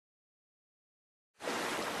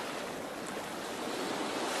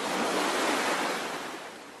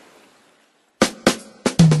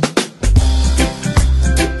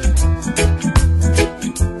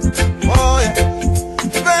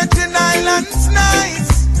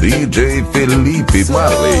DJ Felipe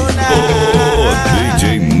Marley, o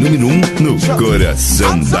DJ número 1 no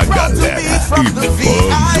coração da galera. E ponto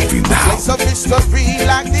final. Place of history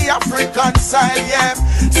like the African style, yeah.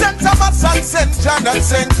 Saint Thomas and Saint John and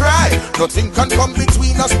Saint Cry. Nothing can come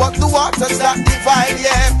between us but the waters that divide,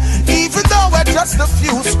 yeah. Even though we're just a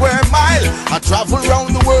few square miles, I travel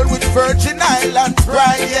around the world with Virgin Island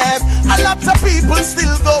pride, yeah. A lot of people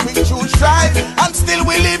still going through strife, and still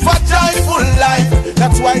we live a joyful life.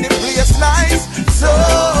 That's why the place nice, so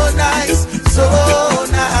nice, so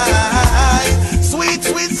nice. Sweet,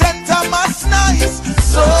 sweet St. Thomas nice,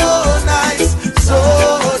 so nice, so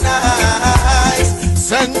nice.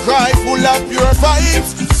 St. Cry full of pure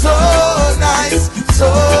vibes, so nice, so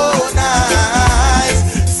nice.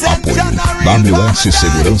 St. John WS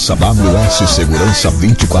Segurança, WS Segurança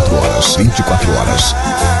 24 horas, 24 horas.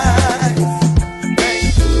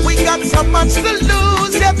 We got so much to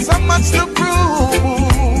lose, yet so much to prove.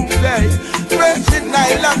 Virgin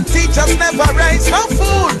Island teachers never raise no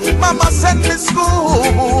fool. Mama send me school.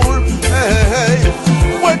 Hey.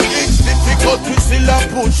 When it's difficult, we still a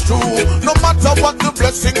push through. No matter what the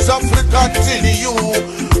blessings of we continue.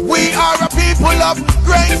 We are a people of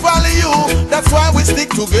great value. That's why we stick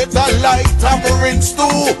together like tamarind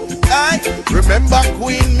stew. Remember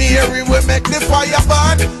Queen Mary, we make the fire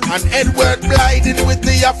burn, and Edward blinded with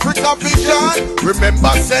the Africa vision.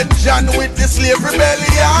 Remember St. John with the slave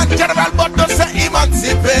rebellion. General Butler say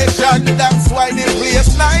emancipation. That's why the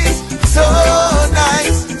place nice, so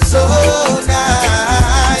nice, so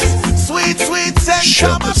nice. Sweet, sweet St.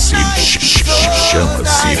 Thomas nice.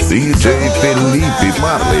 Chama-se DJ Felipe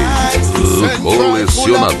Marley, o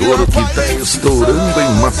colecionador que tá estourando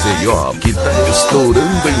em Maceió, que tá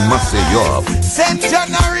estourando em Maceió. St.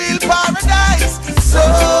 John a real paradise, so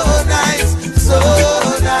nice, so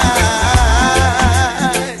nice.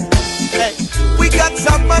 Hey, we got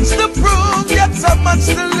so much to prove, yet so much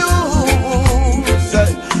to lose.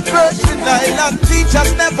 Virgin Island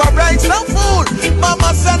teachers never raise no fool.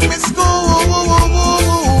 Mama sent me school.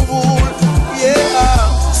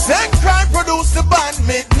 Yeah, St. Cry produced the band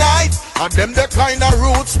Midnight, and them the kind of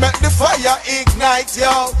roots make the fire ignite,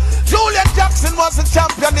 yo. Julian Jackson was a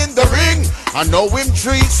champion in the ring, and now him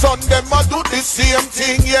three son them a do the same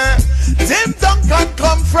thing, yeah. Tim Duncan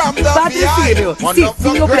come from the Patrocínio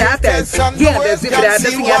Cicinho Pratas, vendas de pratas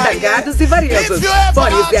em atagados e varejos.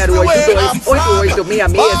 Fone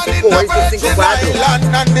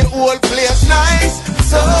 08288665854. And the whole place nice,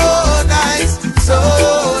 so nice, so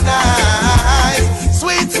nice.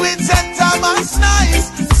 Sweet, sweet St. Thomas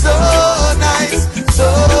nice, so nice, so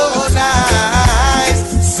nice.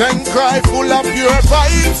 St. Cry full of pure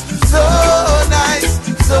vibes, so nice,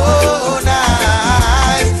 so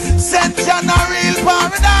nice. St. John a real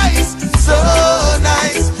paradise, so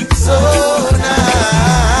nice, so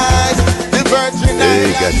nice. The Virgin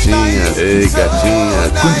Ei gatinha,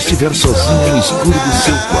 quando estiver sozinha no escuro do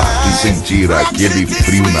seu quarto e sentir aquele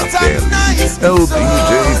frio na pele, é o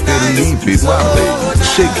DJ Felipe Marley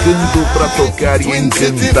chegando pra tocar e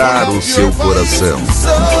encantar o seu coração. So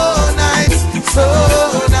nice, so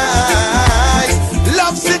nice.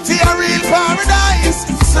 Love City a real paradise,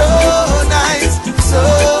 so nice, so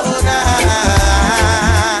nice.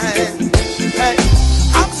 Hey,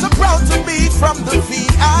 I'm so proud to be from the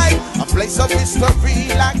VI, a place of history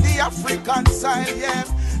like the African style, yeah.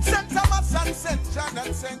 St. Thomas and St. John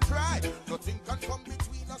and St. Cry.